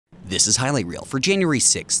This is Highlight Reel for January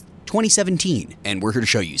 6th, 2017, and we're here to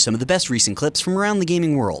show you some of the best recent clips from around the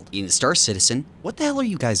gaming world. In Star Citizen, what the hell are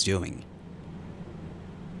you guys doing?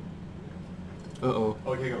 Uh-oh.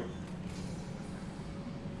 Okay, go.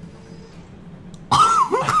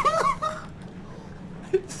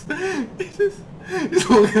 He's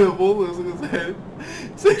looking at bullets in his head.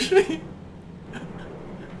 It's actually...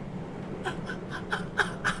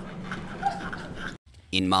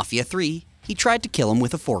 In Mafia 3, he tried to kill him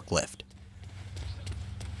with a forklift.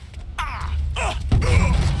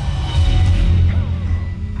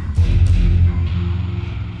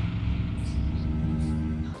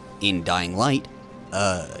 In Dying Light,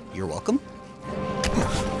 you're welcome.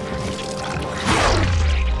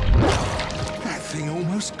 That thing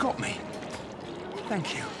almost got me.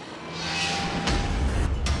 Thank you.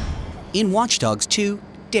 In Watch Dogs 2,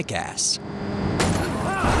 Dick Ass.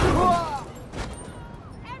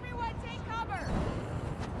 Everyone take cover!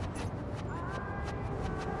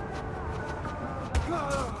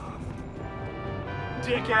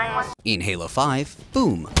 Dick ass! In Halo 5,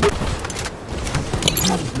 Boum.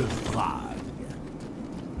 Double frag.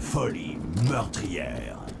 Folie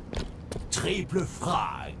meurtrière. Triple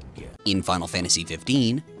frag. In Final Fantasy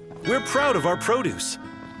 15, we're proud of our produce.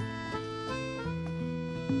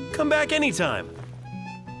 Come back anytime.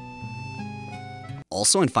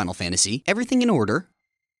 Also in Final Fantasy, Everything in Order.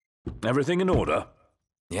 Everything in order?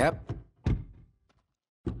 Yep.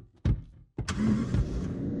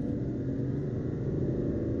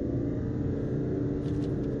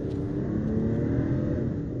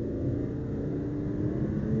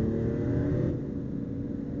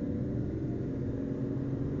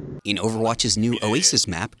 In Overwatch's new Oasis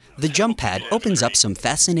map, the jump pad opens up some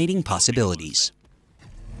fascinating possibilities.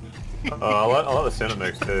 I like the sound it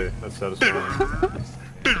makes too. That's satisfying.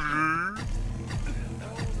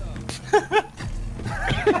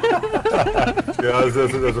 Yeah,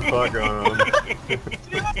 there's a fight going on.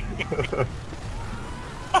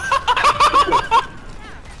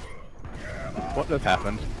 What just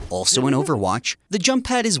happened? Also in Overwatch, the jump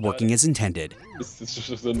pad is working as intended. This is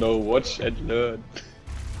just a no watch and learn.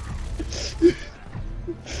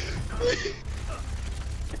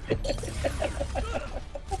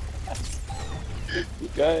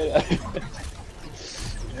 Geil.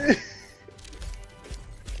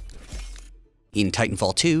 In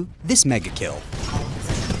Titanfall 2, this mega kill.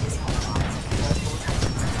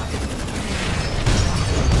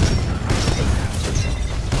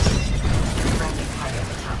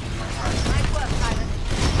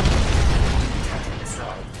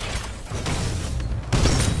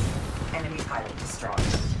 Enemy pilot destroyed.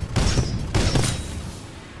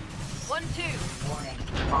 1-2. Warning,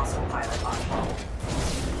 hostile pilot on hold.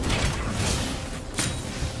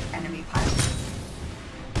 Enemy pilot.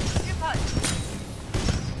 Good punch.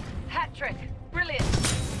 Hat trick. Brilliant.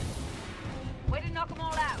 Way to knock them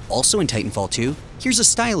all out. Also in Titanfall 2, here's a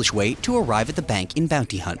stylish way to arrive at the bank in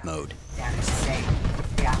bounty hunt mode. Damage sustained.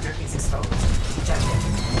 Reactor is exposed. Ejected.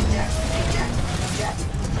 Eject.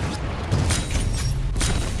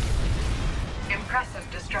 Impressive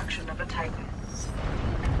destruction of a Titan.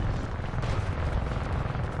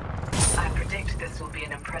 I predict this will be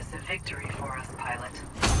an impressive victory for us, pilot.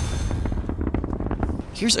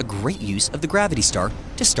 Here's a great use of the Gravity Star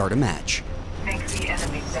to start a match. Make the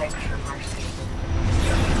enemy beg for mercy.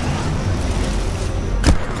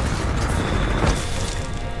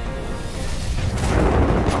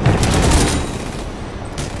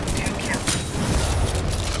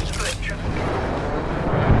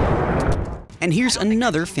 And here's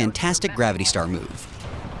another fantastic Gravity Star move.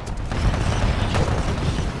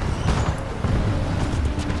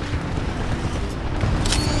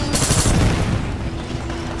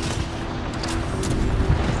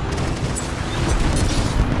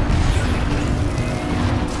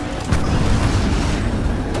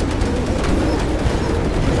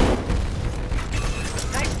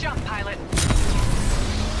 Nice jump, pilot.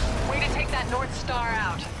 Way to take that North Star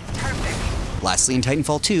out. Perfect. Lastly in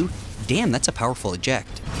Titanfall 2, damn, that's a powerful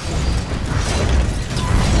eject.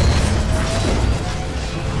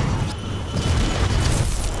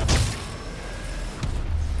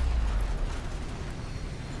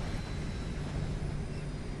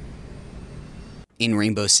 In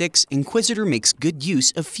Rainbow Six, Inquisitor makes good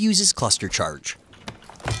use of Fuse's cluster charge.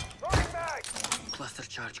 Cluster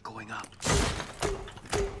charge going up.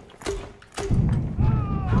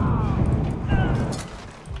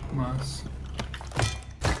 Nice.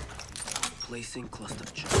 Placing cluster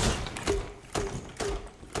charge.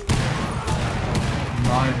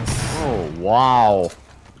 Nice. Oh, wow.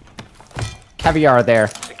 Caviar there.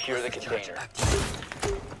 Secure the container.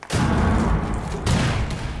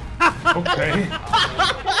 Okay.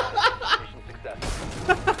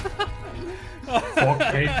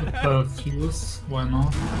 4K with the fuse, why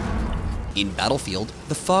not? In Battlefield,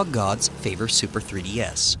 the fog gods favor Super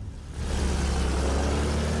 3DS.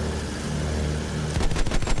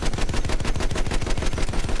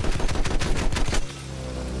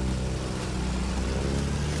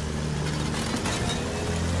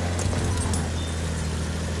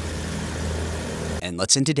 And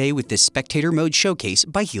let's end today with this Spectator Mode showcase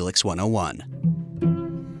by Helix 101.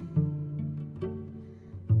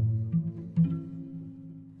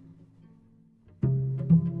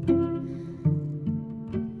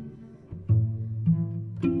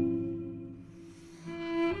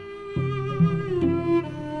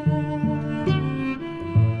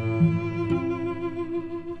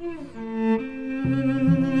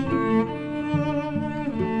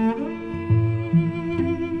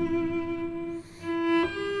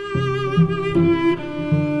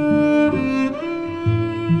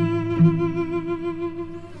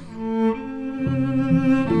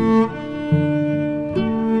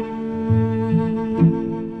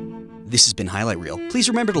 This has been Highlight Reel. Please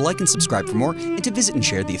remember to like and subscribe for more, and to visit and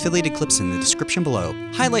share the affiliated clips in the description below.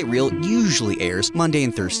 Highlight Reel usually airs Monday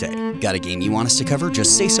and Thursday. Got a game you want us to cover?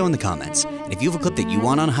 Just say so in the comments. And if you have a clip that you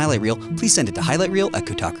want on Highlight Reel, please send it to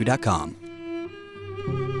highlightreel@kotaku.com.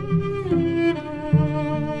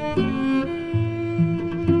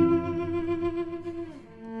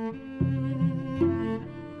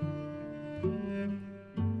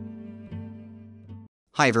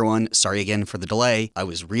 Hi everyone, sorry again for the delay. I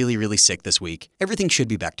was really sick this week. Everything should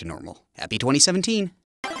be back to normal. Happy 2017!